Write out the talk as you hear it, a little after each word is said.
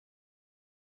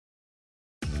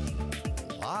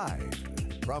Live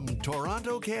from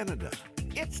Toronto, Canada,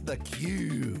 it's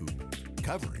theCUBE,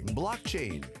 covering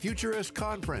Blockchain Futurist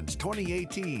Conference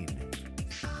 2018.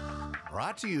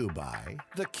 Brought to you by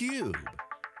theCUBE.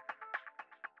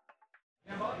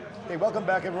 Hey, welcome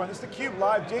back everyone. This is theCUBE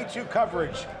Live, Day 2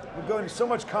 coverage. We're going to so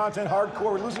much content,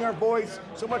 hardcore, we're losing our voice,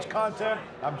 so much content.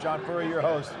 I'm John Furrier, your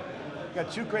host. We've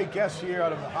got two great guests here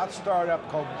out of a hot startup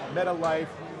called Metalyfe.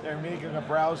 They're making a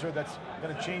browser that's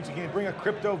going to change the game, bring a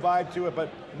crypto vibe to it, but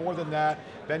more than that.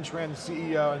 Ben Tran, the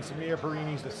CEO, and Sameer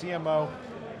Pirani is the CMO.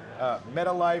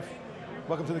 Metalyfe,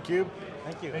 welcome to theCUBE.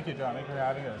 Thank you. Thank you, John. Thank you for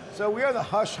having us. So we are the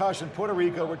hush hush in Puerto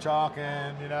Rico, we're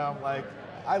talking, you know, like,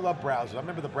 I love browsers. I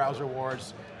remember the browser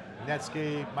wars,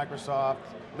 Netscape, Microsoft,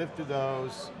 lived through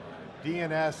those.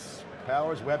 DNS,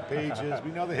 powers web pages, we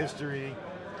know the history.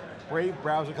 Brave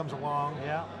browser comes along.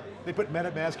 Yeah. They put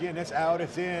MetaMask in, it's out,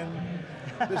 it's in.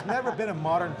 There's never been a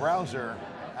modern browser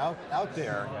out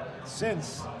there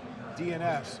since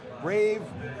DNS. Brave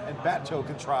and Bat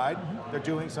Token tried, they're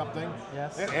doing something.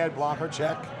 Yes. And ad blocker,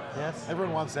 check. Yes.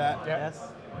 Everyone wants that. Yes.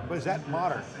 But is that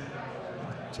modern?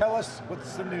 Tell us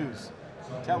what's the news.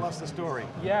 Tell us the story.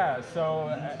 Yeah, so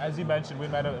as you mentioned, we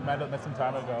met some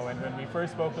time ago, and when we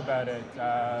first spoke about it,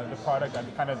 the product, I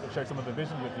kind of shared some of the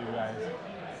vision with you guys.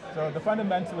 So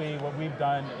fundamentally, what we've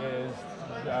done is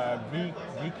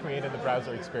recreated the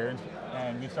browser experience,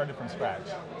 and we started from scratch.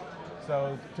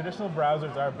 So traditional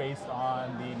browsers are based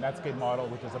on the Netscape model,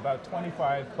 which is about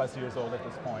 25 plus years old at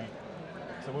this point.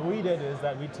 So what we did is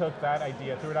that we took that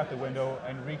idea, threw it out the window,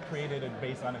 and recreated it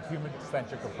based on a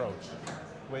human-centric approach,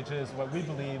 which is what we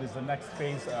believe is the next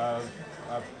phase of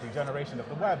the generation of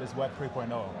the web is Web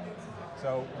 3.0.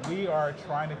 So we are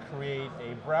trying to create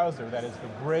a browser that is the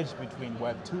bridge between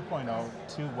Web 2.0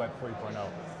 to Web 3.0.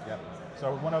 Yep.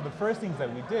 So one of the first things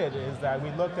that we did is that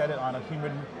we looked at it on a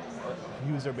human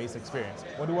user-based experience.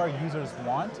 What do our users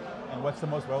want, and what's the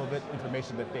most relevant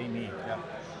information that they need? Yep.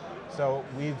 So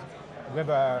we've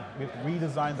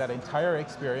redesigned that entire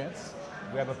experience.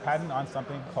 We have a patent on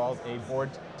something called a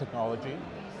board technology,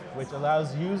 which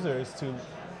allows users to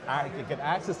get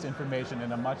access to information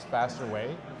in a much faster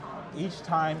way. Each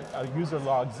time a user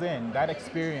logs in, that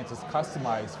experience is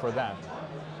customized for them.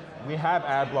 We have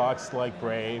ad blocks like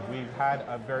Brave. We've had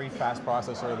a very fast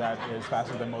processor that is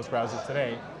faster than most browsers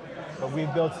today. But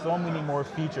we've built so many more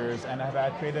features and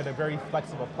have created a very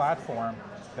flexible platform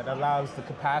that allows the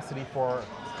capacity for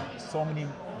so many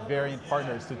variant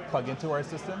partners to plug into our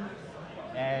system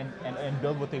and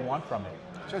build what they want from it.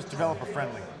 So it's developer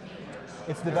friendly.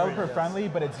 It's developer friendly,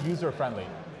 but it's user friendly.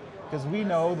 Because we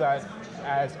know that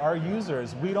as our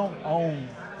users, we don't own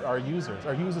our users.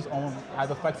 Our users have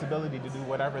the flexibility to do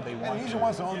whatever they want. And the user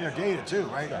wants to own their data too,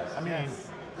 right? Yes. I mean,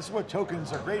 this is what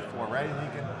tokens are great for, right?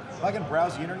 And if I can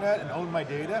browse the internet and own my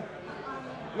data,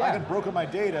 I can broker my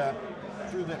data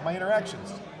through my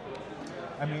interactions.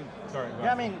 I mean, sorry.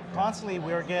 Yeah, I mean, constantly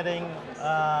we're getting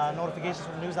notifications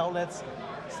from news outlets.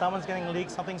 Someone's getting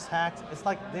leaked, something's hacked. It's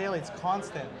like daily, it's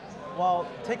constant. Well,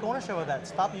 take ownership of that.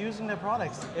 Stop using their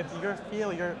products. If you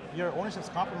feel your ownership's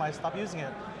compromised, stop using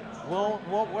it.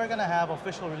 We're going to have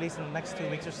official release in the next 2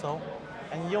 weeks or so,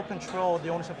 and you'll control the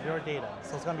ownership of your data.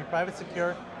 So it's going to be private,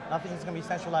 secure. Nothing's going to be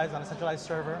centralized on a centralized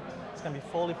server. It's going to be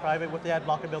fully private with the ad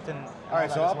blocker built in. All right,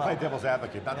 so I'll play devil's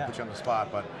advocate, not to put you on the spot,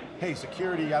 but hey,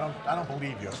 security, I don't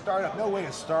believe you. A startup, no way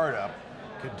a startup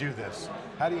could do this.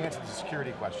 How do you answer the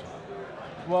security question?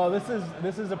 Well, this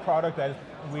is a product that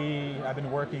we have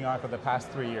been working on for the past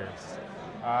 3 years.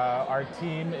 Our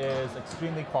team is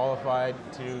extremely qualified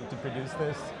to produce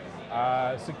this.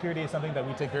 Security is something that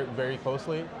we take very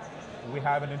closely. We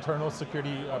have an internal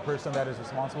security person that is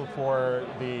responsible for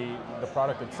the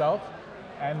product itself,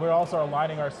 and we're also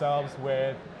aligning ourselves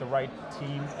with the right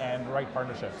team and right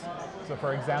partnerships. So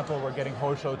for example, we're getting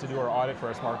Hosho to do our audit for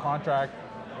a smart contract.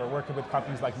 We're working with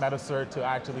companies like Metacert to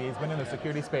actually, he's been in the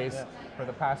security space for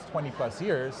the past 20 plus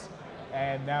years,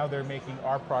 and now they're making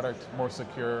our product more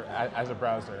secure as a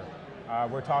browser.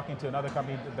 We're talking to another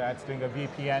company that's doing a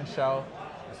VPN shell.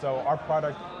 So our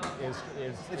product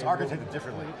it's architected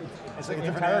differently. It's like a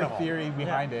different entire animal. theory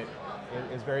behind it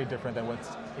is very different than what's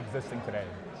existing today.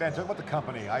 Ben, talk about the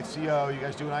company. ICO, you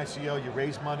guys do an ICO, you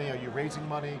raise money, are you raising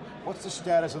money? What's the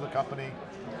status of the company?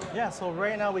 Yeah, so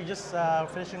right now we just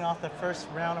finishing off the first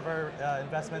round of our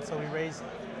investment, so we raised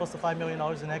close to $5 million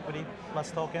in equity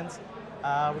plus tokens.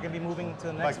 We're going to be moving to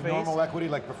the next phase. Like normal equity,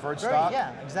 like preferred stock?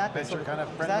 Yeah, exactly. Venture kind of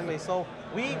friendly? Exactly, so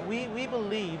we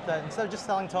believe that instead of just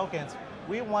selling tokens,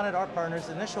 we wanted our partners,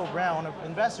 initial round of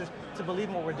investors, to believe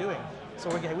in what we're doing. So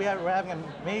we're having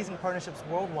amazing partnerships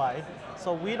worldwide.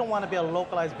 So we don't want to be a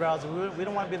localized browser. We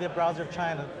don't want to be the browser of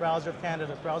China, the browser of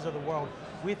Canada, the browser of the world.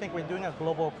 We think we're doing a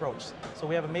global approach. So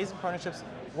we have amazing partnerships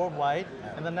worldwide.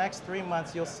 In the next 3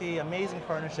 months, you'll see amazing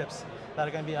partnerships that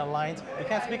are going to be aligned. We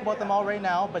can't speak about them all right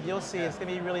now, but you'll see it's going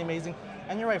to be really amazing.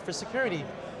 And you're right, for security,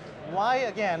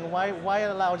 why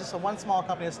allow just one small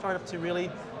company, a startup, to really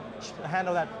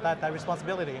handle that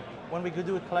responsibility when we could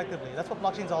do it collectively? That's what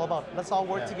blockchain is all about. Let's all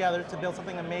work together to build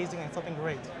something amazing and something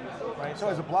great, right? So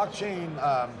as a blockchain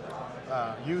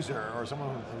user or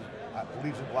someone who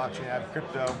believes in blockchain, I have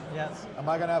crypto. Yes. Am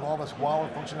I going to have all this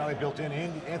wallet functionality built in?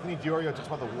 Anthony Diorio talks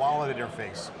about the wallet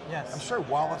interface. Yes. I'm sure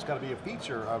wallet's got to be a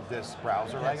feature of this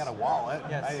browser, right? Yes. I got a wallet.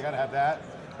 Yes. Right? You got to have that.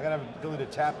 I got to have the ability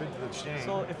to tap into the chain.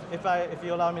 So if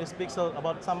you allow me to speak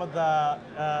about some of the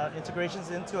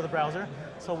integrations into the browser,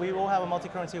 so we will have a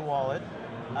multi-currency wallet.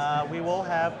 We will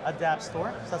have a dApp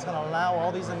store, so that's going to allow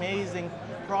all these amazing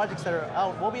projects that are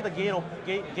out. We'll be the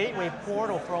gateway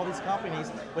portal for all these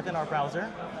companies within our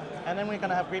browser. And then we're going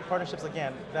to have great partnerships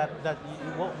again.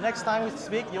 Next time we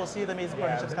speak, you'll see the amazing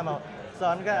partnerships come out. So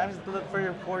I'm just looking for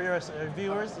your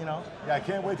viewers, you know. Yeah, I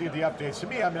can't wait to get the updates. To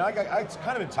me, I mean, it's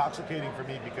kind of intoxicating for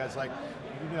me because, like,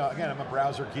 you know, again, I'm a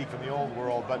browser geek from the old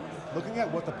world, but looking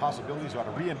at what the possibilities are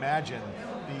to reimagine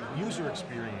the user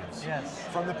experience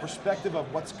from the perspective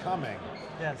of what's coming,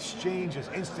 exchanges,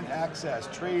 instant access,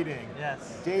 trading,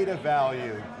 data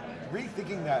value,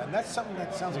 rethinking that, and that's something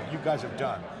that sounds like you guys have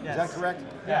done. Is that correct?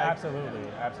 Yeah, absolutely,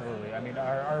 absolutely. I mean,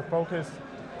 our focus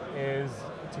is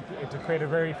to create a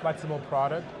very flexible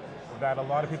product that a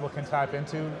lot of people can tap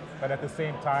into, but at the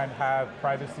same time have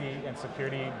privacy and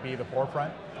security be the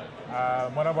forefront.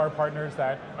 One of our partners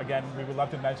that, again, we would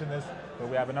love to mention this, but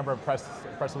we have a number of press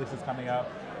releases coming up,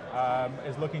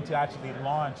 is looking to actually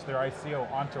launch their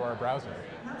ICO onto our browser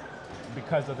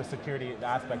because of the security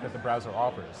aspect that the browser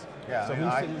offers. Yeah, so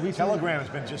I mean, Telegram has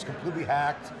been just completely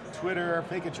hacked, Twitter,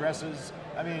 fake addresses.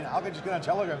 I mean, I'll just get on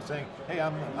Telegram saying, hey,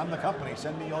 I'm the company,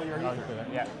 send me all your ether.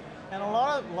 Yeah. And a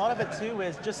lot of it too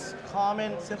is just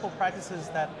common, simple practices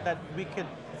that we could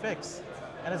fix.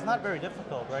 And it's not very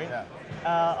difficult, right? Yeah.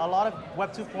 A lot of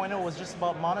Web 2.0 was just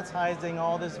about monetizing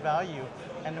all this value,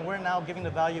 and we're now giving the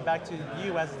value back to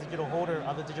you as a digital holder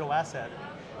of the digital asset.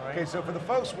 Right? Okay, so for the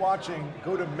folks watching,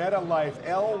 go to Metalyfe,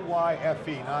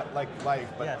 L-Y-F-E, not like life,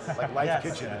 but like Life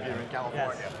Kitchen if you're in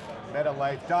California.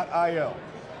 Metalyfe.io.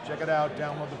 Check it out,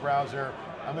 download the browser.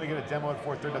 I'm going to get a demo at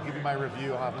 4:30. I'll give you my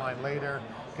review online later.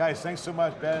 Guys, thanks so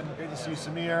much, Ben. Great to see you,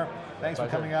 Sameer. Thanks for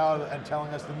coming out and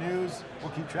telling us the news.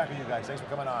 We'll keep track of you guys. Thanks for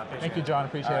coming on. Thank you, John.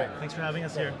 Appreciate it. Thanks for having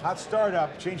us here. Hot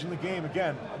startup, changing the game.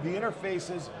 Again, the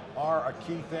interfaces are a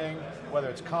key thing, whether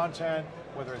it's content,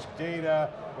 whether it's data,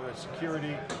 whether it's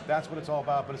security. That's what it's all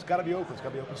about. But it's got to be open. It's got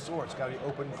to be open source. It's got to be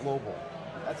open global.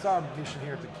 That's our mission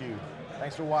here at theCUBE.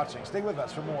 Thanks for watching. Stay with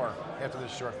us for more after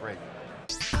this short break.